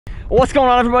What's going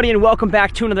on, everybody, and welcome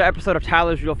back to another episode of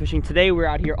Tyler's Real Fishing. Today we're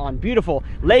out here on beautiful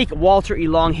Lake Walter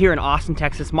Elong here in Austin,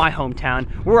 Texas, my hometown,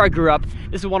 where I grew up.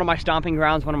 This is one of my stomping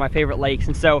grounds, one of my favorite lakes,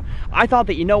 and so I thought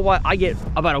that, you know what, I get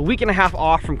about a week and a half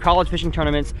off from college fishing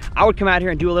tournaments. I would come out here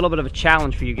and do a little bit of a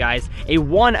challenge for you guys, a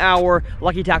 1 hour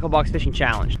Lucky Tackle Box fishing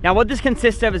challenge. Now what this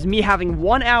consists of is me having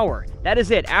 1 hour, that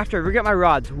is it, after I rig up my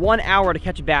rods, 1 hour to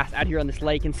catch a bass out here on this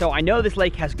lake. And so I know this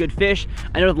lake has good fish.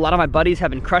 I know a lot of my buddies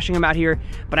have been crushing them out here,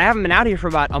 but I haven't been out here for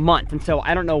about a month, and so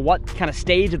I don't know what kind of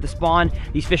stage of the spawn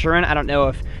these fish are in. I don't know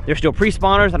if they're still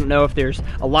pre-spawners. I don't know if there's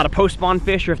a lot of post-spawn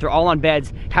fish or if they're all on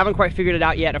beds. Haven't quite figured it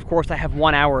out yet. Of course, I have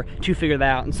 1 hour to figure that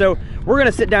out. And so we're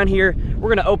gonna sit down here, we're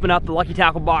gonna open up the Lucky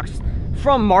Tackle Box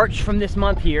from March, from this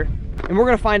month here, and we're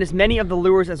gonna find as many of the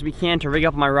lures as we can to rig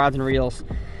up my rods and reels,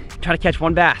 try to catch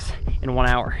one bass in 1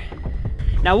 hour.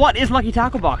 Now, what is Lucky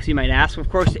Tackle Box, you might ask? Of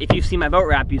course, if you've seen my boat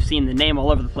wrap, you've seen the name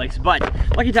all over the place. But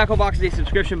Lucky Tackle Box is a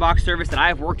subscription box service that I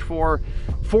have worked for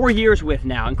 4 years with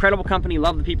now. Incredible company,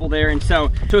 love the people there. And so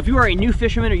if you are a new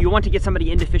fisherman or you want to get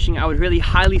somebody into fishing, I would really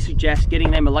highly suggest getting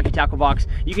them a Lucky Tackle Box.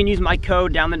 You can use my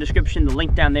code down in the description, the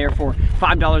link down there, for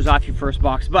 $5 off your first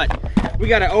box. But we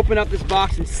gotta open up this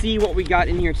box and see what we got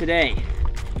in here today.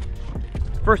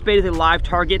 First bait is a live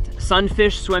target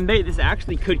sunfish swim bait. This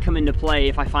actually could come into play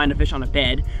if I find a fish on a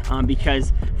bed,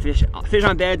 because fish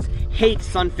on beds hate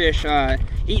sunfish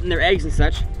eating their eggs and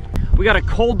such. We got a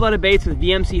cold-blooded baits with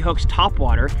VMC hooks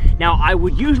topwater. Now, I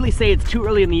would usually say it's too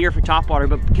early in the year for topwater,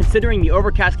 but considering the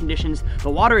overcast conditions,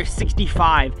 the water is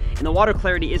 65 and the water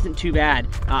clarity isn't too bad.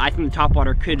 I think the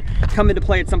topwater could come into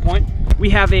play at some point.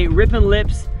 We have a Rippin'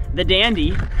 Lips, the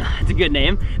Dandy, it's a good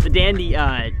name, the Dandy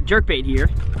jerkbait here.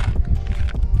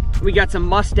 We got some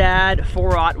Mustad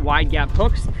 4/0 wide gap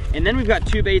hooks, and then we've got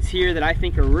two baits here that I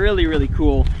think are really, really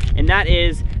cool, and that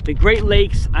is the Great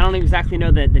Lakes, I don't exactly know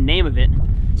the name of it.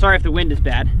 Sorry if the wind is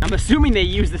bad. I'm assuming they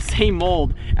use the same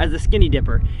mold as the Skinny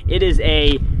Dipper. It is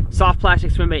a soft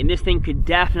plastic swim bait, and this thing could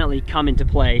definitely come into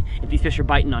play if these fish are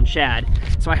biting on shad.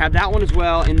 So I have that one as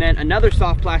well, and then another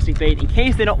soft plastic bait. In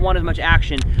case they don't want as much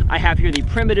action, I have here the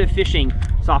Primitive Fishing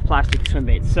soft plastic swim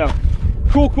baits. So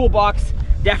cool box.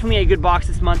 Definitely a good box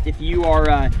this month if you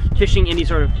are fishing any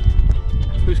sort of...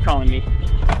 Who's calling me?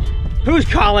 Who's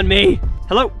calling me?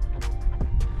 Hello?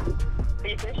 Are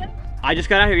you fishing? I just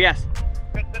got out here, yes.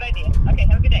 Good idea. Okay,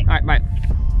 have a good day. All right, bye.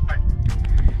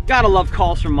 Gotta love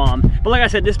calls from mom. But like I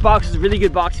said, this box is a really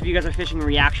good box if you guys are fishing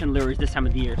reaction lures this time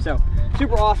of the year. So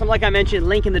super awesome. Like I mentioned,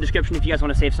 link in the description if you guys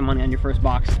want to save some money on your first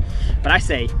box. But I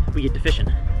say we get to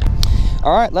fishing.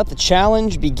 All right, let the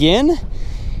challenge begin.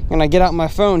 I'm gonna get out my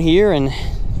phone here and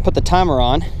put the timer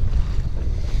on.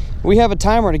 We have a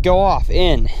timer to go off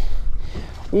in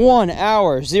 1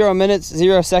 hour, 0 minutes,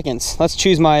 0 seconds. Let's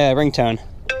choose my ringtone.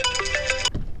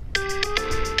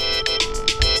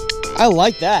 I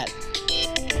like that.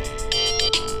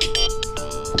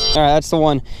 All right, that's the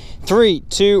one. 3,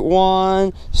 2,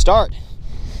 1, start.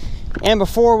 And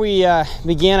before we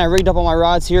begin, I rigged up all my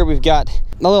rods here. We've got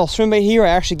a little swim bait here. I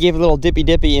actually gave a little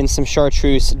dippy in some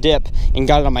chartreuse dip and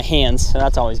got it on my hands, so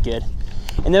that's always good.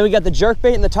 And then we got the jerk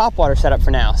bait and the topwater set up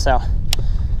for now. So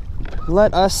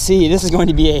let us see. This is going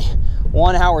to be a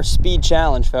 1 hour speed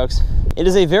challenge, folks. It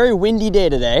is a very windy day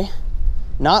today.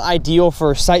 Not ideal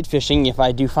for sight fishing if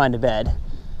I do find a bed,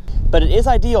 but it is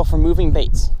ideal for moving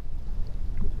baits.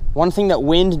 One thing that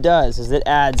wind does is it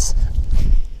adds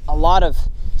a lot of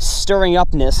stirring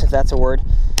upness, if that's a word,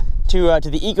 to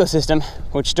the ecosystem,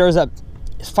 which stirs up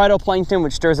phytoplankton,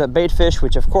 which stirs up bait fish,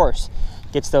 which of course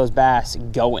gets those bass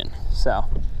going. So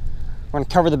we're gonna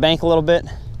cover the bank a little bit,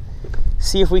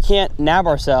 see if we can't nab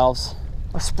ourselves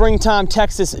a springtime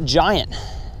Texas giant.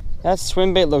 That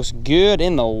swim bait looks good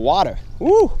in the water.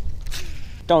 Woo!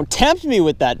 Don't tempt me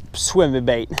with that swim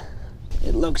bait.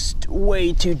 It looks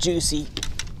way too juicy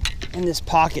in this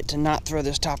pocket to not throw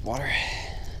this topwater.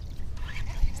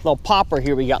 Little popper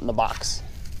here we got in the box.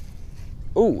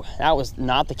 Ooh, that was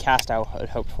not the cast I had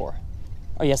hoped for.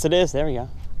 Oh, yes it is, there we go.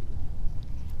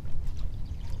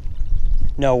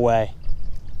 No way.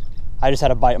 I just had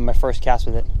a bite on my first cast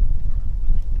with it.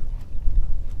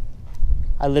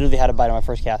 I literally had a bite on my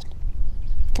first cast.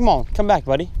 Come on, come back,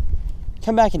 buddy.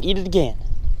 Come back and eat it again.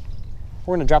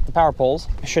 We're gonna drop the power poles.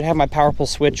 I should have my power pole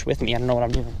switch with me. I don't know what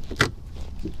I'm doing.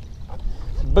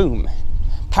 Boom.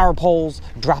 Power poles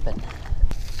dropping.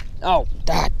 Oh,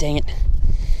 God dang it.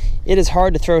 It is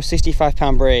hard to throw a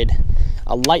 65-pound braid,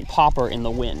 a light popper in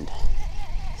the wind.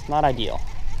 It's not ideal.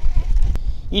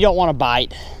 You don't want to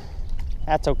bite.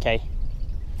 That's okay.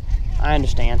 I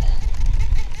understand.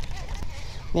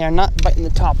 They are not biting the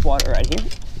top water right here.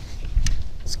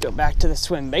 Let's go back to the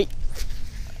swim bait.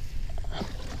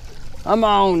 Come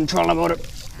on, trolling motor.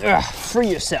 Ugh, free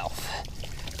yourself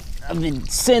of the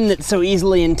sin that so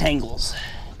easily entangles.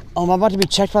 Oh, am I about to be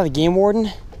checked by the game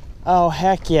warden? Oh,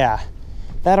 heck yeah.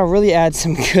 That'll really add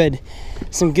some good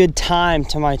time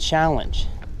to my challenge.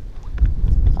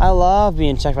 I love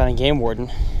being checked by the game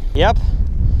warden. Yep.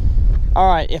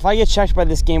 All right, if I get checked by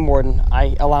this game warden,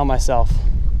 I allow myself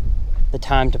the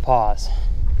time to pause.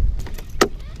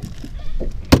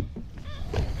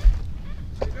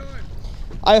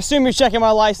 I assume you're checking my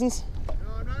license?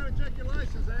 No, I'm not going to check your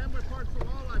license. I am with Parts for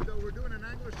Wildlife, though. We're doing an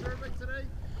angler survey today.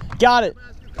 Got it. I'm going to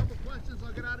ask you a couple questions.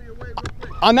 I'll get out of your way real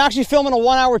quick. I'm actually filming a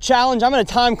 1 hour challenge. I'm in a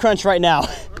time crunch right now. All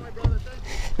right, brother.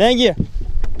 Thank you. Thank you.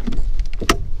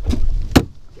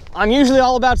 I'm usually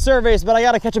all about surveys, but I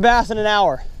got to catch a bass in an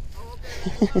hour. Oh,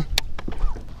 okay.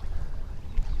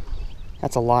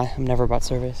 That's a lie. I'm never about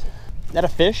surveys. Is that a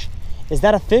fish? Is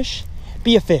that a fish?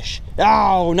 Be a fish.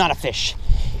 Oh, not a fish.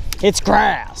 It's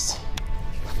grass.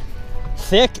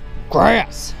 Thick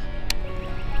grass.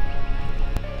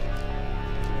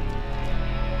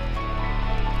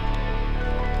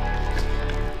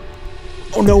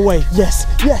 Oh, no way. Yes,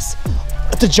 yes.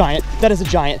 That's a giant. That is a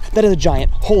giant. That is a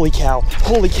giant. Holy cow.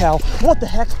 Holy cow. What the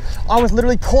heck? I was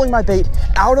literally pulling my bait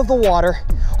out of the water.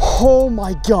 Oh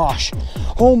my gosh.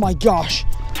 Oh my gosh.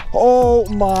 Oh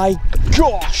my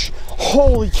gosh.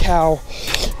 Holy cow.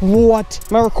 What?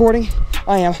 Am I recording?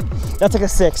 I am. That's like a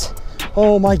 6.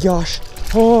 Oh my gosh.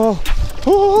 Oh.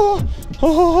 Oh.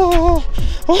 Oh.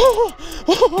 Oh.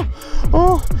 Oh.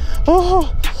 Oh.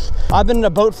 Oh. I've been in a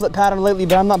boat flip pattern lately,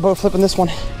 but I'm not boat flipping this one.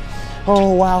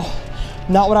 Oh wow.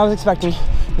 Not what I was expecting.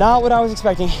 Not what I was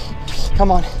expecting.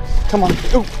 Come on. Come on.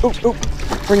 Ooh, ooh, ooh.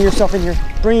 Bring yourself in here.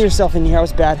 Bring yourself in here. That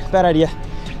was bad. Bad idea.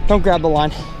 Don't grab the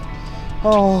line.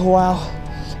 Oh wow.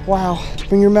 Wow.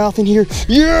 Bring your mouth in here.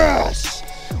 Yes!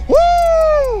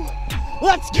 Woo!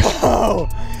 Let's go!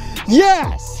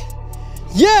 Yes!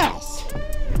 Yes!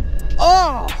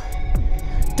 Oh!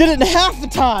 Did it in half the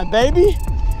time, baby!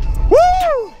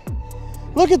 Woo!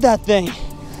 Look at that thing.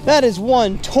 That is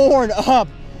one torn up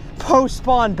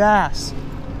post-spawn bass.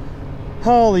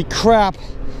 Holy crap.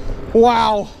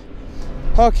 Wow.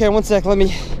 Okay, one sec. Let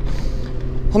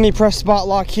me press spot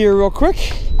lock here real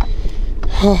quick.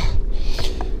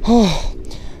 Oh,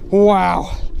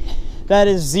 wow. That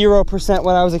is 0%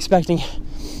 what I was expecting.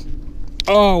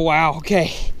 Oh, wow.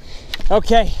 Okay.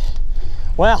 Okay.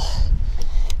 Well,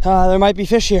 there might be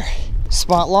fish here.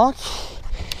 Spot lock.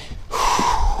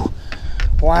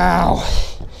 Wow.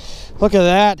 Look at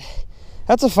that.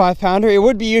 That's a 5-pounder. It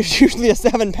would be usually a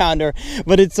 7-pounder,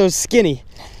 but it's so skinny.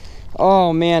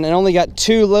 Oh man, and only got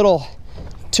two little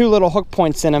hook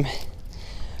points in him.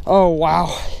 Oh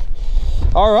wow.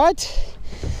 All right,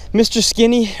 Mr.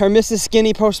 Skinny or Mrs.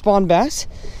 Skinny post-spawn bass.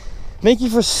 Thank you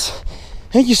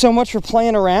so much for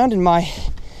playing around in my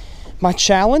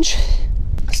challenge.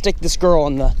 I'll stick this girl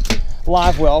in the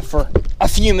live well for a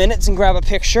few minutes and grab a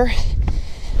picture.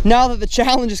 Now that the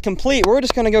challenge is complete, we're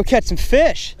just gonna go catch some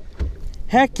fish.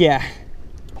 Heck yeah.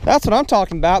 That's what I'm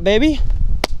talking about, baby.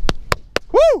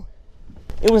 Woo!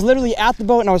 It was literally at the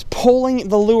boat and I was pulling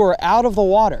the lure out of the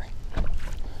water.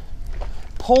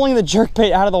 Pulling the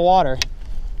jerkbait out of the water.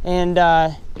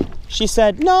 And she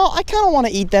said, no, I kind of want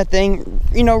to eat that thing,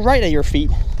 you know, right at your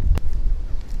feet.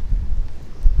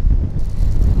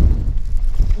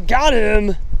 Got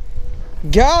him.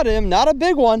 Got him. Not a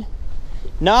big one.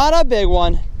 Not a big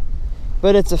one.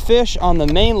 But it's a fish on the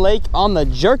main lake on the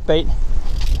jerkbait.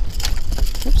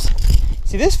 Oops.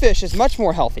 See, this fish is much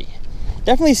more healthy.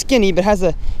 Definitely skinny, but has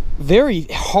a very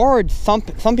hard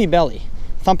thumpy belly.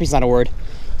 Thumpy's not a word.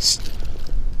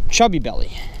 Chubby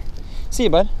belly. See you,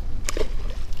 bud.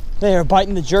 They are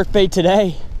biting the jerkbait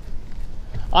today.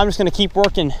 I'm just gonna keep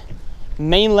working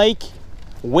main lake,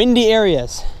 windy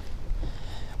areas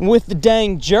with the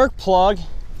dang jerk plug.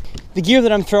 The gear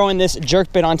that I'm throwing this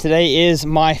jerkbait on today is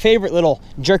my favorite little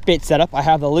jerkbait setup. I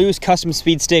have the Lew's Custom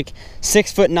Speed Stick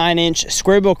 6' 9"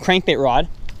 square bill crankbait rod.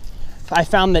 I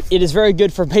found that it is very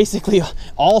good for basically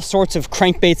all sorts of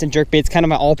crankbaits and jerkbaits, kind of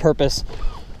my all-purpose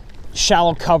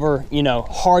shallow cover, you know,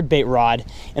 hard bait rod.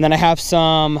 And then I have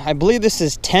some, I believe this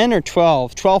is 10 or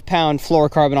 12-pound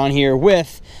fluorocarbon on here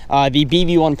with the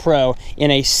BB1 Pro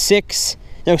in a 7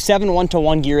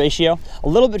 1-to-1 gear ratio. A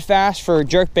little bit fast for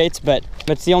jerkbaits, but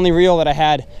it's the only reel that I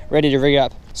had ready to rig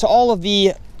up. So all of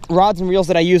the rods and reels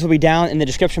that I use will be down in the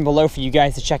description below for you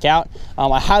guys to check out.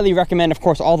 I highly recommend, of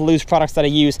course, all the Lew's products that I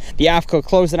use, the AFCO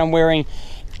clothes that I'm wearing,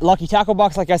 Lucky Tackle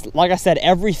Box. Like I said,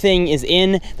 everything is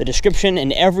in the description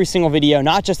in every single video,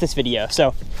 not just this video.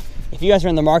 So if you guys are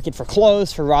in the market for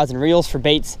clothes, for rods and reels, for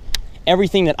baits,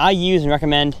 everything that I use and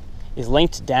recommend is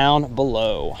linked down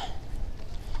below.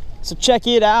 So check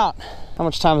it out. How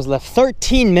much time is left?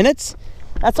 13 minutes?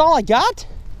 That's all I got?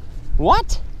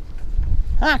 What?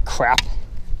 Ah, crap.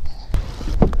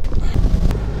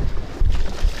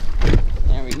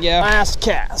 There we go. Last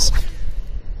cast.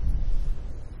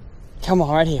 Come on,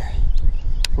 right here.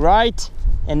 Right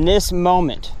in this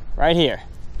moment. Right here.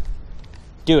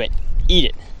 Do it. Eat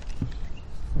it.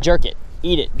 Jerk it.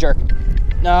 Eat it. Jerk it.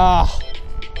 Ah.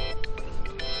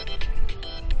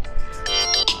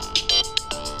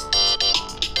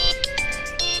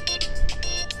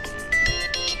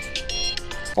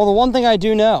 Well, the one thing I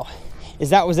do know is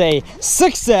that was a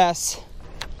success.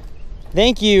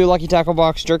 Thank you, Lucky Tackle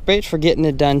Box Jerkbait, for getting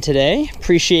it done today.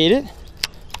 Appreciate it.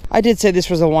 I did say this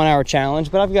was a 1 hour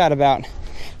challenge, but I've got about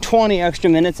 20 extra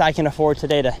minutes I can afford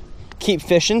today to keep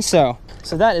fishing, so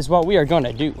that is what we are going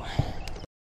to do.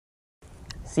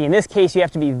 See, in this case, you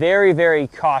have to be very, very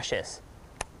cautious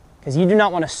because you do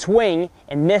not want to swing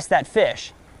and miss that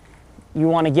fish. You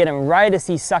want to get him right as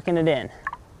he's sucking it in.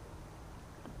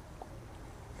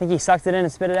 I think he sucked it in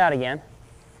and spit it out again.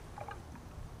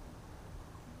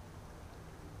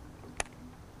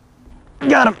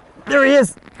 Got him. There he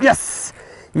is. Yes.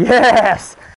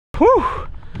 Yes. Whew.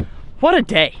 What a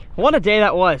day. What a day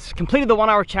that was. Completed the 1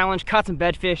 hour challenge, caught some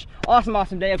bedfish. Awesome,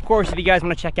 awesome day. Of course, if you guys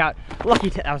want to check out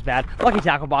Lucky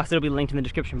Tackle Box, it'll be linked in the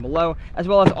description below, as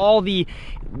well as all the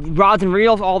rods and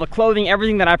reels, all the clothing,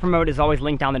 everything that I promote is always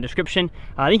linked down in the description.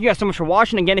 Thank you guys so much for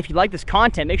watching. Again, if you like this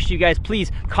content, make sure you guys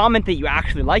please comment that you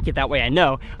actually like it. That way I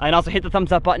know. And also hit the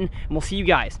thumbs up button, and we'll see you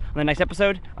guys on the next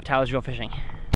episode of Tyler's Real Fishing.